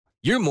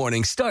Your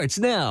morning starts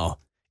now.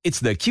 It's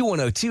the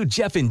Q102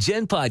 Jeff and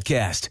Jen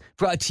podcast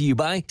brought to you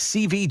by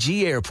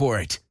CVG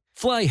Airport.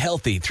 Fly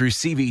healthy through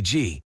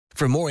CVG.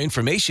 For more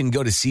information,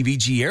 go to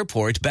CVG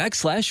Airport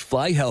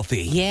 /fly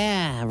healthy.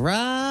 Yeah,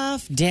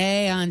 rough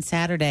day on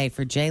Saturday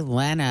for Jay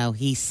Leno.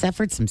 He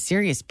suffered some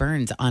serious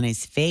burns on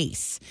his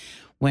face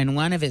when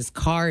one of his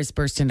cars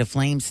burst into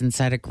flames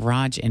inside a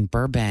garage in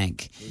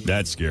Burbank.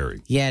 That's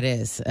scary. Yeah, it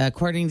is.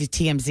 According to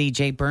TMZ,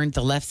 Jay burned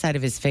the left side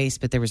of his face,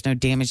 but there was no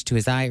damage to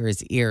his eye or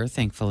his ear,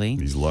 thankfully.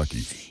 He's lucky.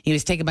 He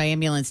was taken by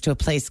ambulance to a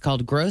place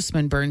called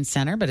Grossman Burn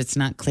Center, but it's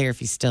not clear if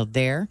he's still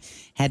there.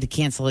 Had to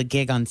cancel a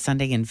gig on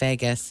Sunday in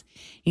Vegas.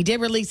 He did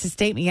release a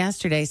statement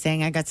yesterday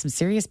saying, I got some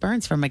serious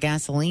burns from a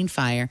gasoline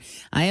fire.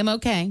 I am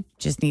okay.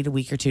 Just need a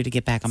week or two to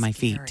get back on my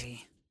feet.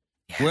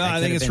 Well,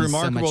 I think it's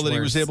remarkable that he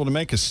was able to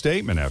make a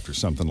statement after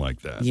something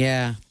like that.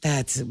 Yeah,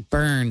 that's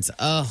burns.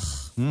 Ugh.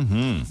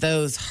 Mm-hmm.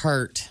 Those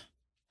hurt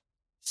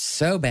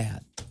so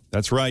bad.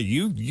 That's right.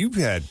 You've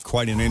had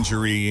quite an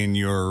injury in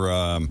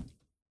your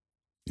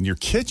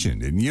kitchen,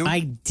 didn't you?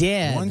 I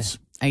did. Once?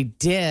 I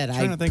did. I'm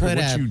trying to think of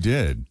what you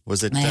did.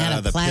 Was it I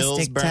had the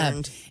pills plastic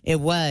burned? tub. It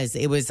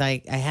was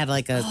like I had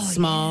like a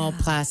small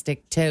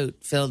plastic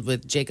tote filled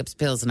with Jacob's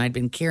pills, and I'd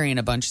been carrying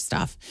a bunch of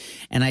stuff,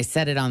 and I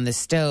set it on the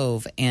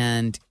stove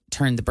and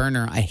turned the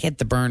burner. I hit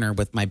the burner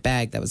with my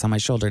bag that was on my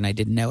shoulder, and I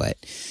didn't know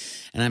it.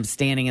 And I'm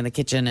standing in the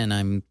kitchen, and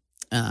I'm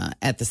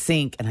at the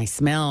sink, and I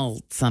smell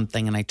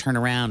something, and I turn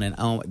around,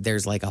 and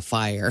there's like a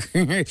fire.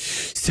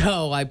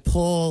 So I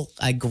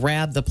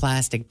grab the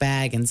plastic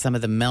bag, and some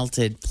of the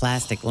melted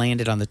plastic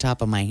landed on the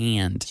top of my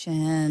hand.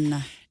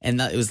 Jen.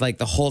 And it was like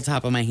the whole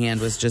top of my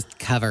hand was just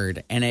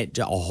covered, and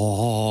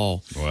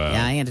Wow.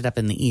 Yeah, I ended up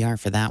in the ER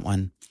for that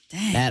one.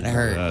 Dang. That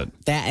hurt.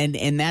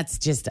 And that's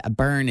just a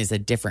burn is a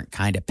different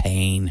kind of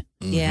pain.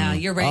 Yeah,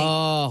 you're right.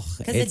 Oh,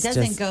 because it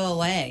doesn't go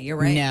away. You're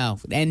right. No,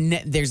 and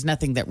there's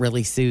nothing that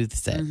really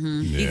soothes it.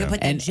 Mm-hmm. Yeah. You can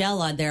put the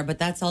gel on there, but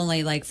that's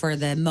only like for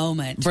the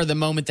moment. For the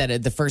moment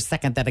the first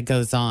second that it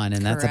goes on,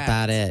 and that's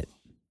about it.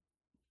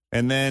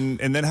 And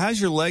then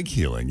how's your leg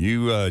healing?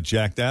 You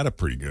jacked that up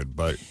pretty good,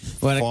 but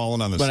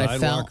falling on the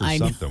sidewalk or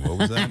something. What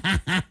was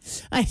that?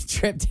 I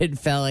tripped and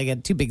fell. I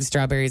got 2 big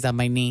strawberries on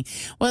my knee.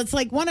 Well, it's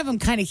like one of them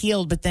kind of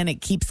healed, but then it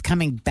keeps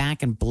coming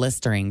back and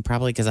blistering,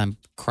 probably because I'm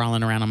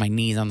crawling around on my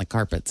knees on the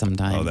carpet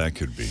sometimes. Oh, that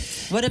could be.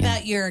 What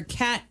about your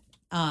cat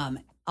arm?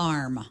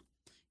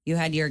 You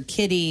had your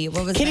kitty.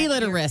 What was kitty that?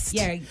 litter wrist?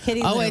 Yeah,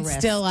 kitty litter wrist.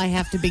 Still, I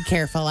have to be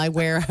careful. I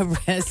wear a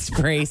wrist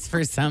brace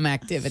for some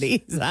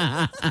activities.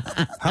 How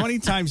many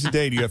times a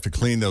day do you have to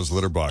clean those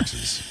litter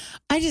boxes?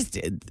 I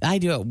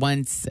do it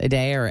once a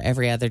day or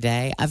every other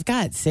day. I've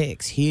got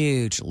 6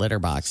 huge litter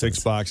boxes.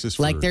 6 boxes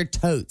for like they're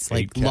totes,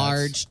 like cats?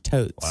 Large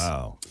totes.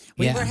 Wow.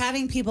 We were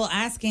having people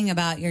asking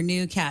about your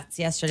new cats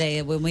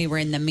yesterday when we were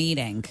in the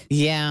meeting.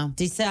 Yeah.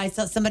 I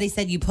saw somebody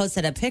said you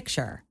posted a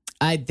picture.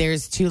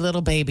 There's 2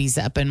 little babies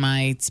up in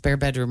my spare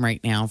bedroom right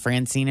now,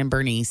 Francine and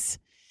Bernice.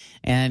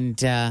 And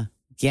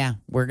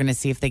we're going to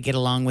see if they get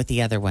along with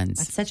the other ones.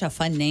 That's such a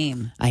fun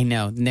name. I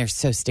know. And they're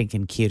so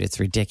stinking cute.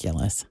 It's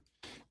ridiculous.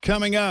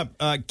 Coming up,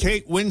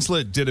 Kate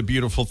Winslet did a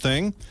beautiful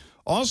thing.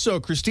 Also,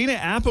 Christina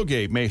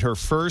Applegate made her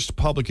first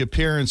public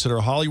appearance at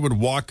her Hollywood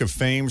Walk of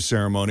Fame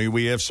ceremony.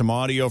 We have some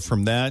audio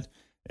from that.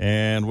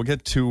 And we'll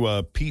get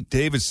to Pete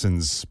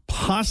Davidson's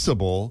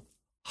possible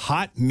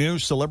hot new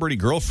celebrity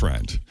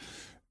girlfriend.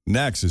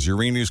 Next, as your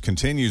news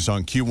continues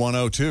on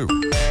Q102.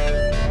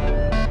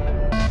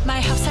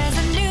 My house has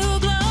a new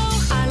glow.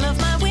 I love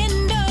my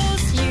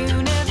windows.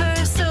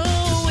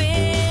 Universal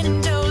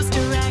Windows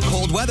Direct.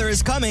 Cold weather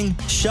is coming.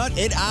 Shut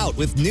it out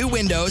with new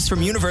windows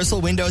from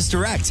Universal Windows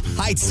Direct.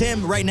 Hi, it's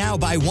Tim. Right now,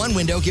 buy 1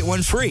 window, get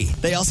 1 free.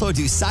 They also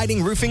do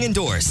siding, roofing, and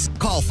doors.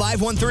 Call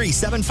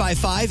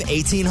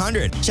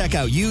 513-755-1800. Check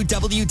out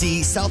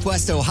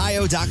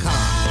uwdsouthwestohio.com.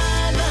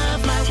 I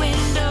love my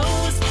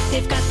windows.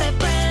 They've got that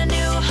brand new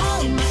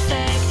home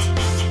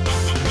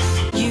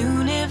effect.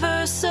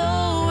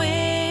 Universal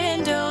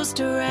Windows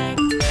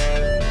Direct.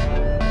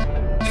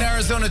 In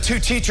Arizona, 2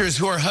 teachers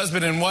who are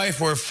husband and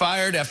wife were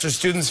fired after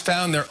students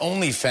found their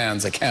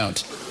OnlyFans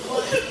account.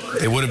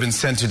 They would have been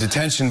sent to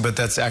detention, but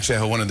that's actually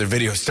how one of their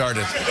videos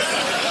started.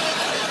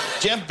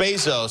 Jeff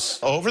Bezos,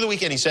 over the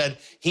weekend, he said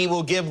he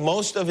will give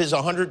most of his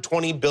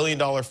 $120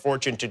 billion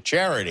fortune to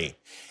charity.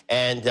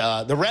 And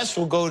the rest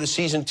will go to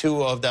season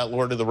 2 of that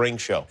Lord of the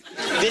Rings show.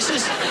 This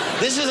is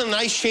a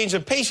nice change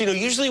of pace. You know,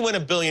 usually when a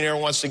billionaire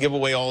wants to give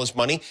away all his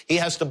money, he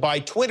has to buy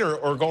Twitter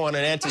or go on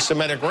an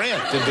anti-Semitic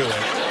rant to do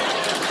it.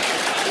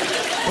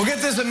 Well, get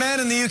this. A man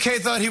in the UK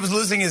thought he was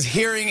losing his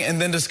hearing and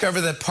then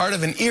discovered that part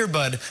of an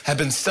earbud had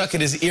been stuck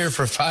in his ear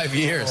for 5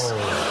 years.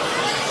 Oh.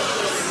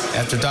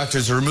 After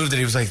doctors removed it,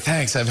 he was like,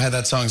 thanks, I've had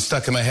that song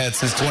stuck in my head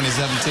since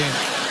 2017.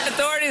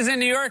 Authorities in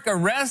New York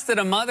arrested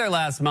a mother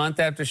last month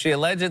after she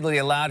allegedly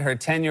allowed her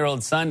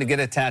 10-year-old son to get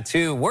a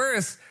tattoo.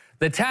 Worse,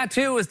 the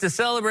tattoo was to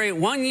celebrate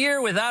 1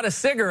 year without a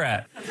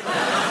cigarette.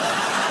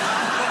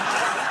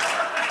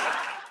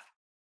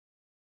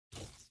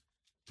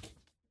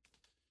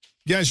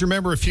 You guys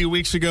remember a few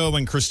weeks ago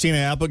when Christina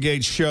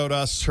Applegate showed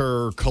us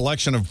her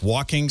collection of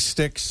walking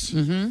sticks?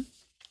 Mm-hmm.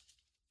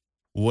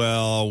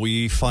 Well,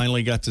 we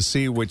finally got to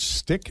see which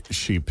stick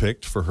she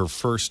picked for her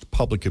first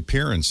public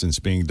appearance since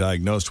being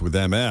diagnosed with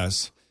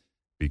MS,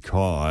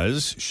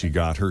 because she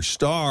got her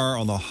star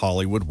on the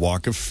Hollywood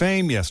Walk of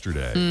Fame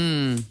yesterday.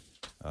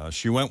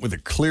 She went with a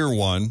clear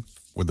one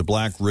with a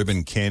black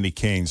ribbon candy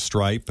cane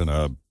stripe and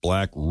a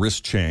black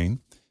wrist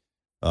chain.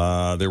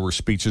 There were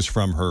speeches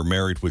from her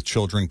Married with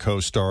Children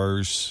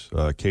co-stars,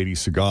 Katie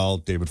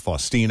Seagal, David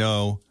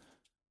Faustino,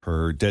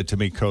 her Dead to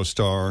Me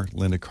co-star,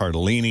 Linda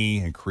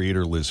Cardellini, and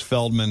creator Liz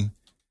Feldman.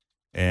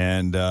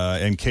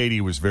 And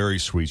Katie was very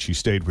sweet. She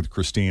stayed with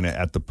Christina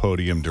at the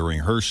podium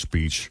during her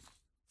speech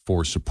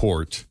for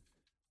support.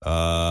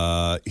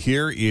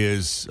 Here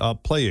is, I'll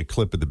play a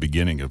clip at the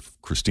beginning of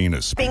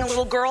Christina's speech. Being a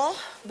little girl,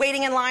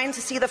 waiting in line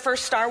to see the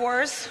first Star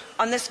Wars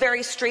on this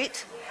very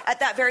street, at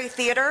that very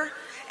theater,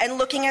 and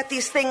looking at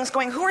these things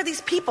going, who are these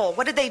people?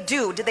 What did they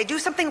do? Did they do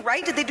something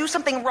right? Did they do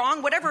something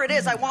wrong? Whatever it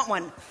is, I want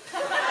one.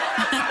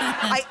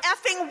 I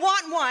effing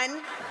want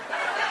one.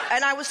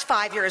 And I was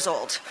 5 years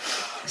old.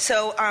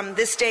 So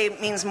this day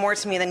means more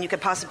to me than you could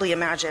possibly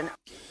imagine.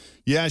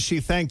 Yeah, she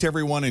thanked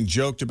everyone and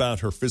joked about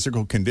her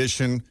physical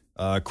condition.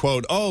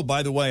 Quote, oh,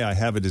 by the way, I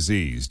have a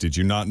disease. Did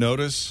you not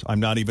notice? I'm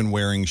not even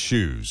wearing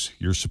shoes.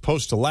 You're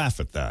supposed to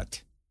laugh at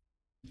that.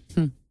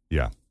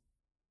 Yeah.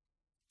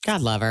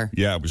 God love her.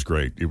 Yeah, it was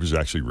great. It was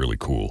actually really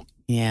cool.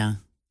 Yeah.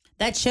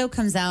 That show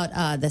comes out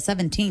the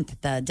 17th,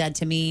 the Dead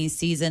to Me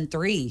season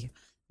 3,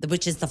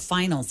 which is the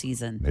final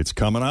season. It's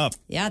coming up.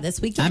 Yeah,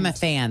 this weekend. I'm a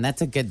fan.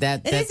 That's a good.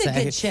 It is a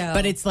good show.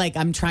 But it's like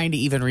I'm trying to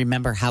even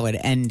remember how it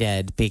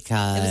ended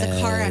because It was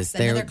a car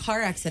accident. Another car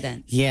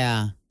accident.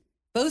 Yeah.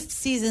 Both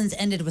seasons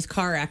ended with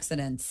car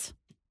accidents.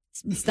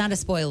 It's not a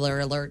spoiler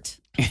alert.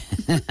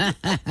 And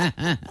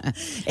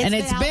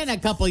it's been a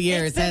couple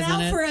years, hasn't It's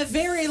been out it? for a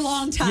very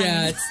long time.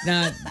 Yeah, it's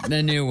not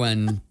a new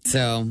one.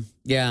 So,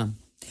 yeah.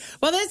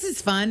 Well, this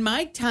is fun.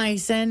 Mike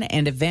Tyson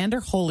and Evander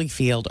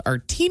Holyfield are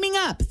teaming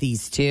up,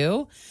 these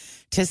two,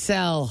 to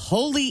sell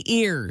holy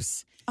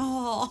ears.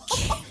 Oh.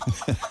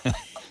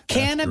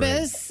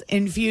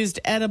 Cannabis-infused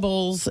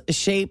edibles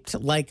shaped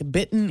like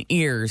bitten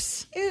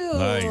ears. Ew.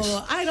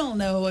 Nice. I don't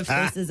know if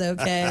this is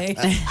okay.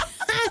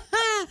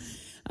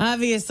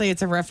 Obviously,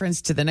 it's a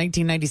reference to the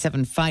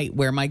 1997 fight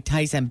where Mike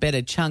Tyson bit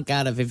a chunk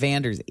out of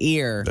Evander's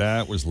ear.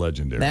 That was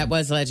legendary. That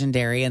was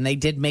legendary, and they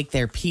did make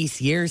their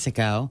peace years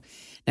ago.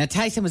 Now,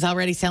 Tyson was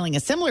already selling a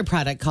similar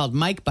product called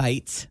Mike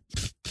Bites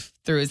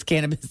through his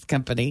cannabis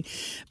company,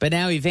 but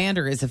now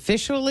Evander is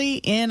officially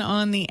in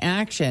on the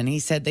action. He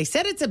said, they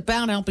said it's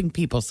about helping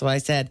people, so I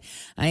said,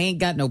 I ain't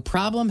got no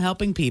problem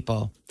helping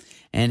people.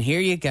 And here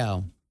you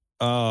go.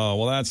 Oh,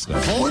 well, that's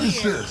nice. What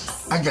is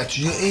this? I got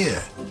you your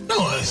ear. No,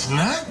 it's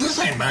not. This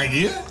ain't my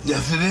ear.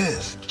 Yes, it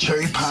is.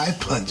 Cherry pie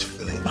punch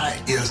filling. My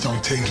ears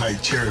don't taste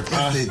like cherry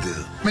pie. They do.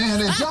 Man,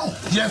 they don't.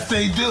 Yes,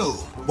 they do.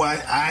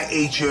 Why I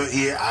ate your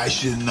ear, I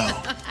should know.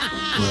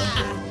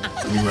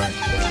 Well, you're right.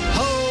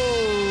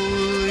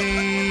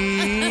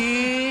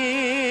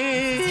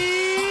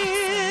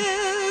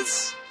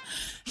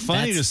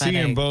 Funny That's to see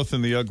them both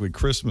in the ugly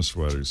Christmas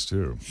sweaters,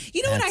 too.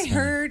 You know what I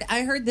heard?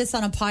 I heard this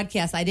on a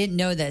podcast. I didn't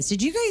know this.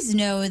 Did you guys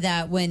know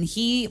that when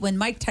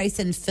Mike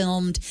Tyson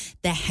filmed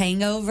The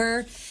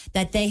Hangover,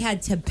 that they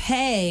had to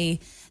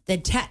pay the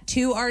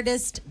tattoo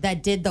artist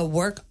that did the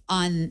work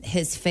on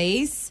his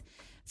face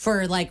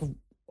for like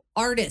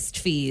artist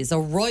fees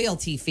or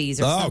royalty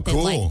fees or something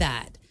like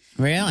that?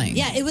 Really?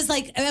 Yeah, it was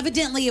like,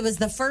 evidently it was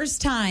the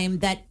first time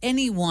that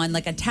anyone,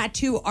 like a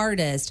tattoo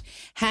artist,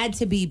 had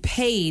to be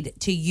paid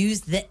to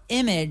use the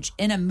image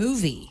in a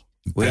movie.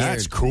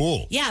 That's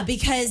cool. Yeah,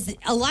 because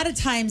a lot of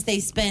times they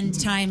spend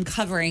time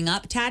covering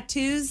up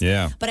tattoos.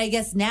 Yeah. But I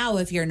guess now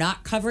if you're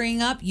not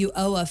covering up, you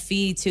owe a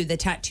fee to the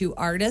tattoo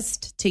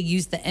artist to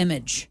use the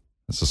image.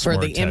 That's a For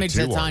smart the image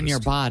tattoo that's on your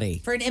artist.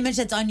 body. For an image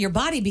that's on your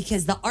body,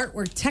 because the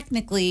artwork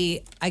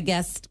technically, I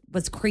guess,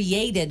 was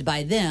created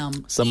by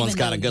them. Someone's even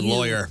got though a good you-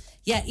 lawyer.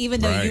 Yeah, even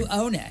though Right. you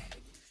own it.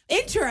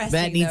 Interesting.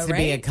 That needs though, to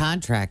be a right?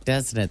 contract,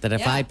 doesn't it? That if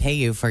Yeah. I pay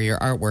you for your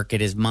artwork,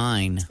 it is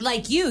mine.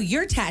 Like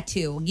your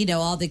tattoo,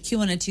 all the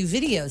Q102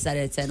 videos that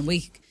it's in.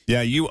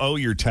 Yeah, you owe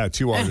your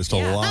tattoo artist a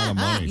lot of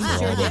money You for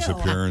sure all those do.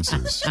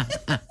 appearances.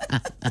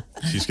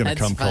 She's going to That's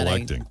come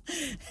funny. collecting.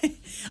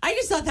 I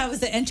just thought that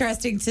was an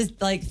interesting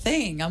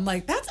thing. I'm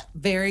like, that's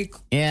very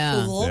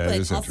Yeah. cool, Yeah, it but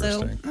is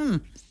also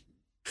interesting.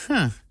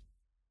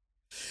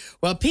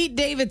 Well, Pete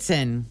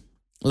Davidson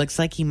looks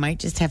like he might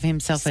just have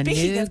himself a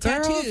Speaking new of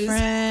tattoos.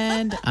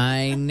 girlfriend.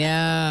 I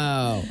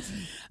know.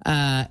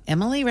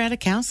 Emily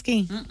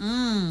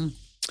Ratajkowski.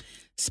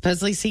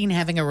 Supposedly seen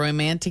having a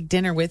romantic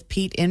dinner with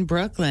Pete in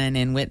Brooklyn,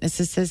 and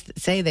witnesses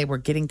say they were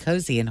getting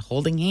cozy and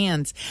holding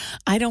hands.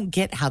 I don't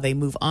get how they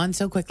move on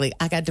so quickly.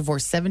 I got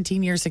divorced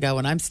 17 years ago,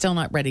 and I'm still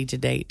not ready to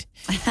date.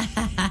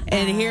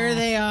 And here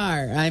they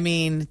are. I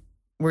mean,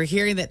 we're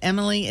hearing that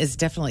Emily is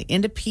definitely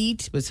into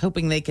Pete, was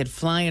hoping they could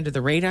fly under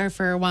the radar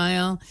for a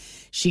while.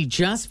 She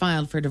just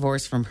filed for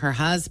divorce from her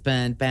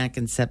husband back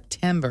in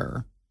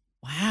September.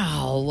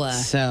 Wow.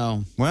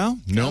 So, Well,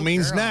 no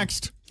means girl.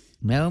 next.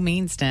 no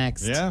means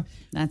next. Yeah.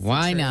 That's the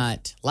Why truth.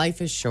 not?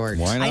 Life is short.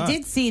 Why not? I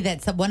did see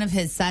that one of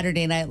his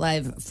Saturday Night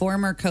Live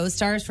former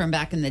co-stars from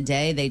back in the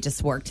day, they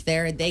just worked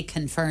there. They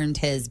confirmed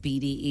his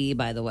BDE,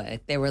 by the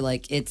way. They were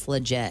like, it's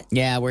legit.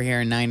 Yeah, we're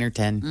hearing 9 or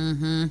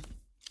 10.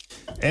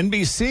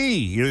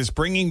 NBC is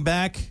bringing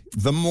back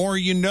the More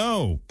You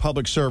Know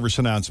public service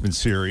announcement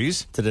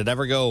series. Did it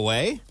ever go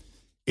away?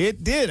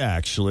 It did,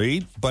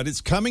 actually, but it's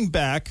coming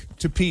back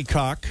to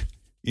Peacock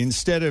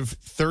instead of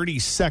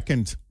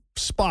 30-second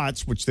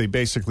spots, which they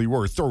basically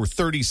were, or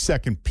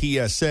 30-second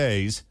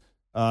PSAs.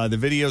 The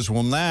videos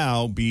will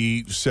now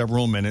be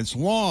several minutes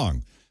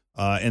long.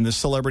 And the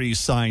celebrities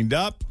signed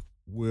up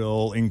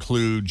will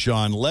include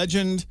John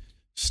Legend,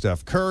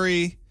 Steph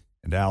Curry,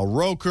 and Al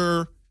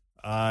Roker.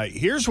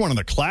 Here's one of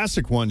the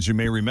classic ones you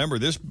may remember.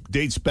 This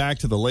dates back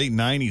to the late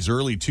 90s,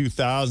 early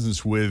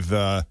 2000s with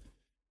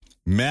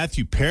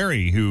Matthew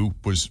Perry, who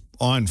was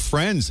on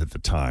Friends at the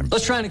time.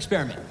 Let's try an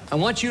experiment. I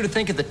want you to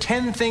think of the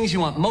 10 things you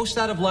want most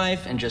out of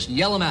life and just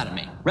yell them out at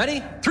me.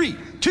 Ready? 3,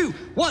 2,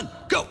 1,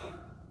 go.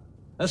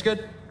 That's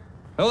good.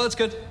 Oh, that's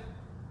good.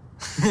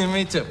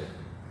 Me too.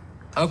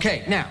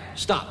 Okay, now,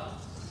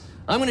 stop.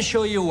 I'm going to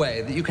show you a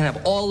way that you can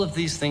have all of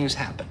these things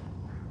happen.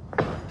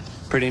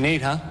 Pretty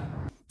neat, huh?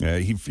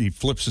 He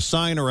flips a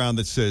sign around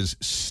that says,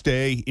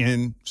 "Stay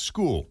in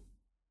school."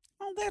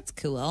 Oh, that's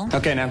cool.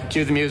 Okay, now,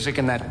 cue the music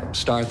and that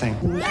star thing.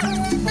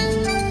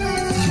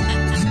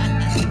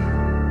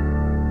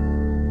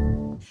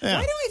 Yeah.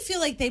 Why do I feel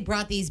like they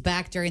brought these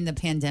back during the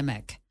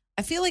pandemic?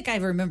 I feel like I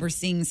remember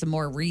seeing some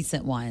more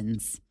recent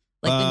ones,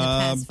 like in the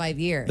past 5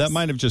 years. That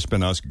might have just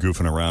been us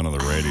goofing around on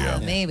the radio.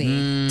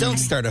 Maybe. Don't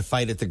start a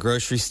fight at the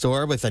grocery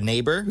store with a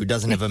neighbor who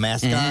doesn't have a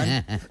mask on.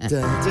 There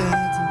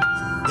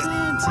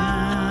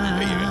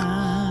you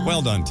go.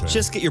 Well done, Tim.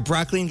 Just get your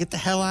broccoli and get the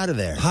hell out of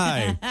there.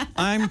 Hi,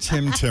 I'm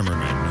Tim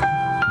Timmerman.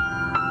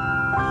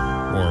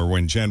 Or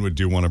when Jen would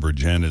do one of her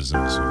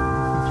Jenisms.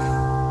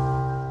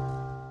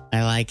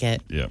 I like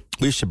it. Yeah.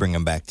 We should bring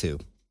him back, too.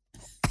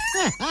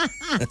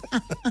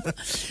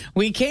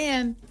 We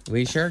can.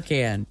 We sure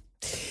can.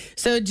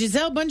 So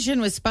Gisele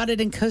Bundchen was spotted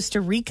in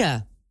Costa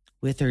Rica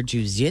with her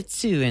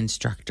jiu-jitsu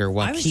instructor, I was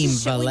Joaquin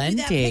just showing you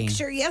that Valente.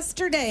 picture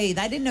yesterday.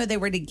 I didn't know they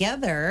were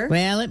together.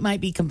 Well, it might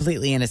be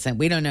completely innocent.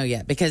 We don't know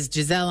yet because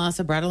Giselle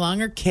also brought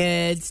along her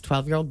kids,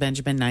 12-year-old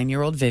Benjamin,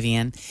 9-year-old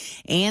Vivian,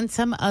 and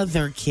some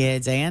other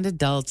kids and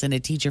adults and a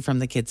teacher from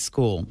the kids'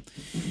 school.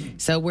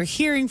 So we're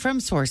hearing from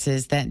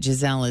sources that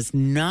Giselle is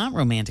not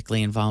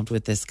romantically involved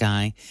with this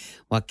guy.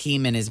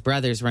 Joaquin and his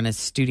brothers run a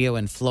studio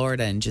in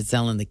Florida, and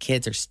Giselle and the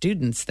kids are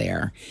students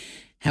there.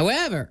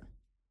 However,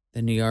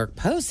 the New York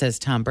Post says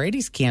Tom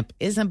Brady's camp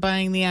isn't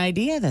buying the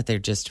idea that they're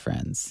just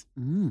friends.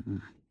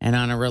 And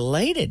on a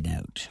related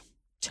note,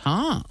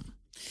 Tom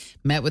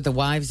met with the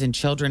wives and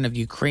children of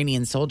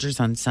Ukrainian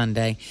soldiers on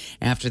Sunday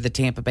after the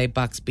Tampa Bay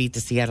Bucks beat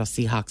the Seattle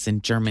Seahawks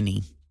in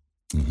Germany.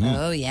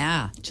 Oh,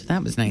 yeah. So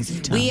that was nice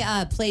of Tom. We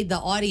played the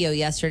audio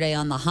yesterday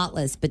on the hot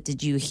list, but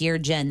did you hear,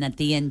 Jen, that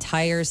the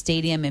entire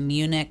stadium in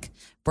Munich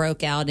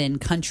broke out in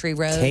Country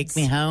Roads? Take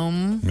me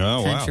home,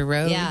 Oh, wow. Country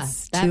Roads, Yeah,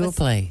 to a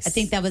place. I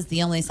think that was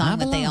the only song I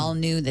that they belong. all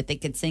knew that they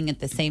could sing at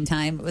the same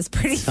time. It was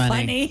pretty It's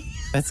funny.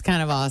 That's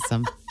kind of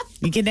awesome.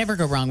 You can never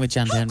go wrong with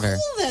John Denver.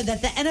 Cool, though,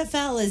 that the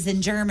NFL is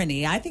in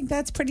Germany. I think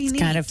that's pretty It's neat.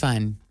 kind of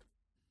fun.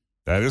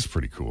 That is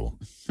pretty cool.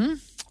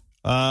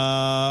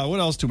 What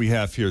else do we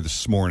have here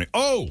this morning?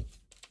 Oh,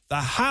 the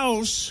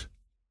house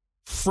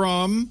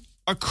from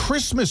A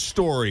Christmas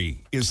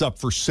Story is up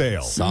for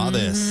sale. Saw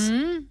this.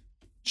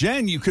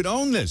 Jen, you could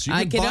own this. You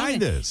I could could buy own it.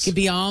 this. Could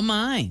be all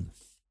mine.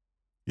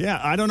 Yeah,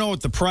 I don't know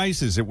what the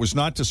price is. It was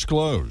not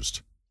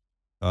disclosed.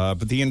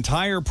 But the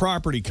entire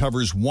property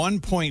covers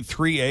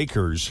 1.3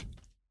 acres.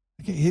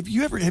 Have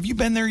you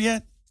been there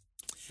yet?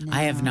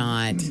 I have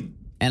not,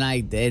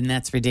 and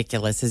that's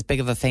ridiculous. As big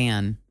of a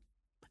fan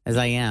as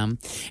I am,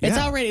 it's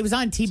Yeah. already. It was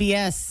on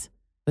TBS.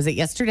 Was it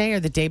yesterday or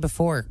the day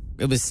before?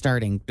 It was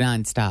starting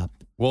nonstop.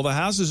 Well, the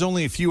house is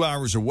only a few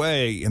hours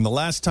away, and the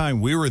last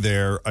time we were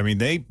there, I mean,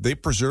 they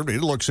preserved it.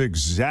 It looks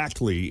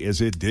exactly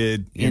as it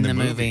did in the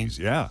movie. movies.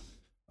 Yeah.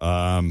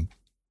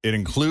 It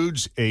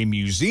includes a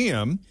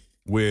museum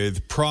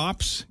with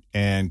props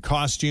and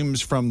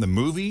costumes from the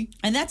movie.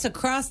 And that's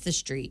across the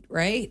street,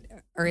 right?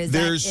 Or is that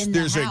in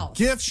There's the a house?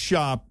 gift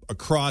shop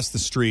across the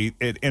street,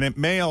 and it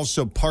may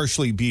also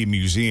partially be a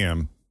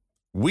museum.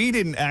 We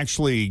didn't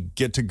actually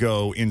get to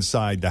go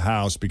inside the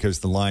house because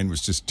the line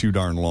was just too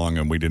darn long,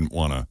 and we didn't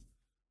want to,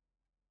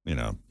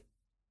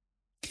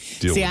 deal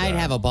See, with I'd that.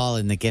 have a ball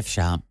in the gift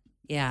shop.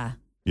 Yeah.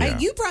 Yeah.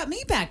 You brought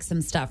me back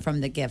some stuff from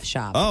the gift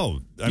shop. Oh,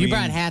 I You mean,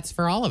 brought hats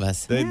for all of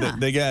us. They Yeah.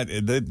 they got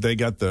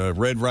the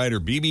Red Ryder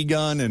BB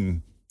gun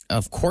and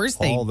Of course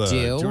they all the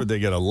do. They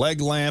got a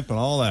leg lamp and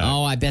all that.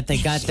 Oh, I bet they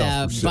got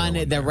Stuff the for sale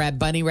bunny, in there.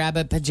 bunny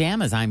rabbit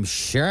pajamas. I'm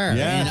sure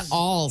Yes. in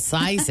all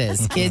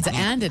sizes, kids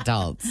and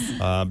adults.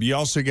 You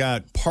also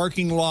got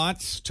parking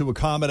lots to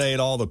accommodate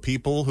all the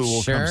people who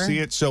will come Sure. see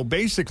it. So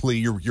basically,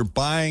 you're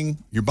buying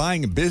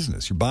a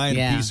business. You're buying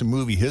Yeah. a piece of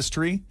movie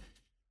history.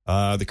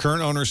 The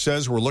current owner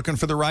says we're looking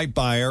for the right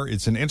buyer.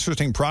 It's an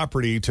interesting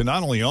property to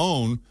not only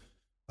own,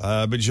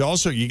 but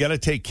you got to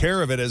take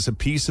care of it as a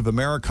piece of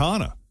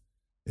Americana.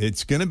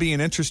 It's going to be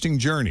an interesting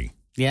journey.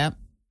 Yep.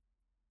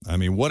 I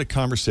mean, what a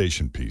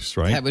conversation piece,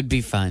 right? That would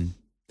be fun.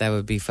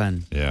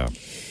 Yeah.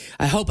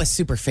 I hope a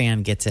super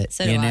fan gets it,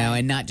 So do I.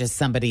 and not just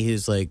somebody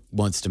who's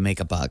wants to make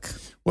a buck.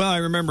 Well, I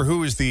remember who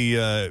was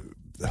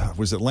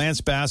was it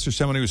Lance Bass or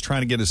someone who was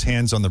trying to get his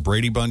hands on the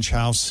Brady Bunch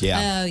house? Oh,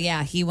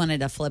 yeah. He wanted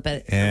to flip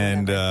it.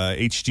 And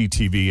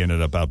HGTV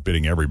ended up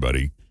outbidding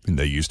everybody. And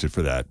they used it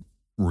for that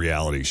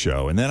reality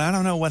show. And then I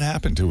don't know what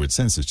happened to it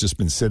since. It's just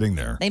been sitting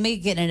there. They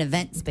make it an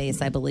event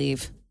space, I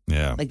believe.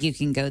 Yeah. You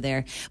can go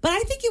there. But I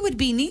think it would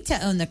be neat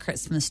to own the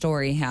Christmas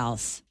Story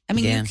house. I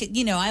mean, you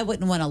could, I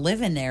wouldn't want to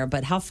live in there,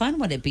 but how fun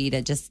would it be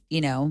to just,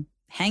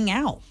 hang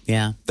out?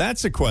 Yeah.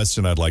 That's a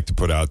question I'd like to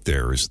put out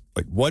there is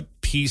what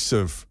piece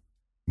of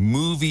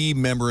movie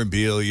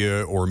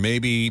memorabilia or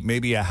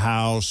maybe a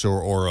house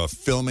or a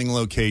filming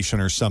location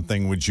or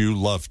something would you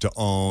love to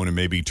own and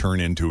maybe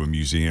turn into a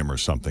museum or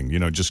something,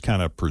 just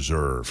kind of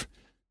preserve?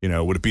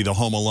 Would it be the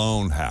Home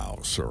Alone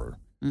house or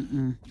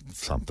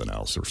something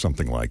else or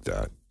something like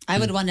that? I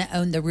would want to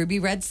own the ruby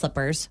red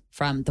slippers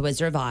from The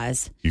Wizard of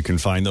Oz. You can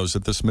find those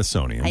at the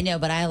Smithsonian. I know,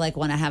 but I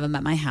want to have them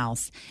at my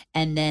house.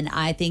 And then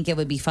I think it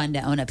would be fun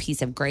to own a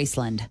piece of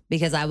Graceland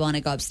because I want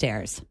to go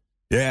upstairs.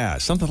 Yeah,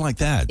 something like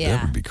that. Yeah.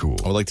 That would be cool.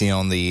 I would like to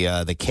own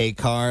the K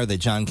car that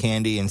John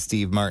Candy and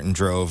Steve Martin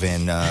drove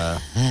in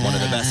one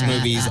of the best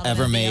movies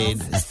ever made,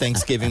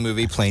 Thanksgiving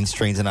movie, Planes,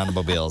 Trains, and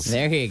Automobiles.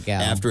 There you go.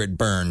 After it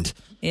burned.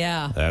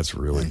 Yeah. That's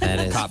really cool. That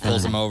is Cop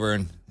pulls him over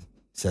and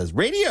says,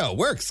 radio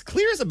works,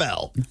 clear as a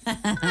bell. All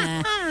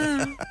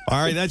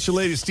right, that's your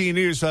latest E!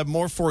 News. I have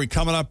more for you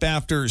coming up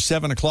after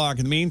 7 o'clock.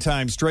 In the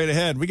meantime, straight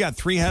ahead, we got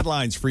 3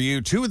 headlines for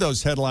you. 2 of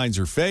those headlines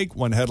are fake.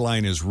 1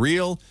 headline is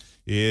real.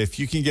 If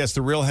you can guess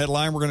the real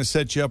headline, we're going to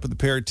set you up with a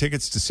pair of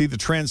tickets to see the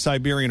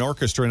Trans-Siberian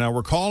Orchestra. Now,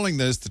 we're calling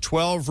this the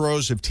 12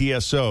 Rows of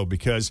TSO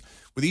because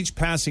with each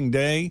passing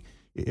day,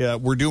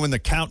 we're doing the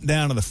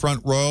countdown of the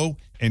front row,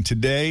 and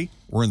today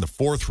we're in the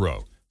 4th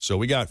row. So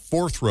we got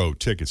 4th row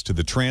tickets to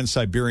the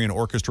Trans-Siberian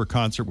Orchestra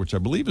concert, which I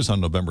believe is on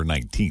November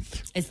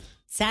 19th. It's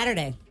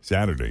Saturday.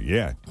 Saturday,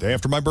 yeah. Day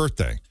after my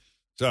birthday.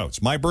 So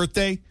it's my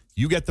birthday.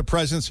 You get the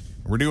presents.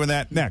 We're doing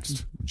that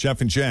next.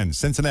 Jeff and Jen,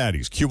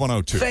 Cincinnati's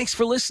Q102. Thanks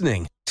for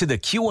listening to the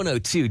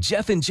Q102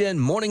 Jeff and Jen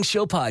Morning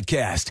Show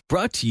podcast,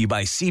 brought to you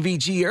by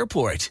CVG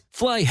Airport.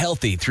 Fly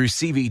healthy through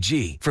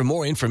CVG. For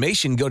more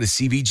information, go to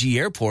CVG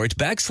Airport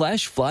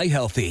 /fly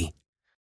healthy.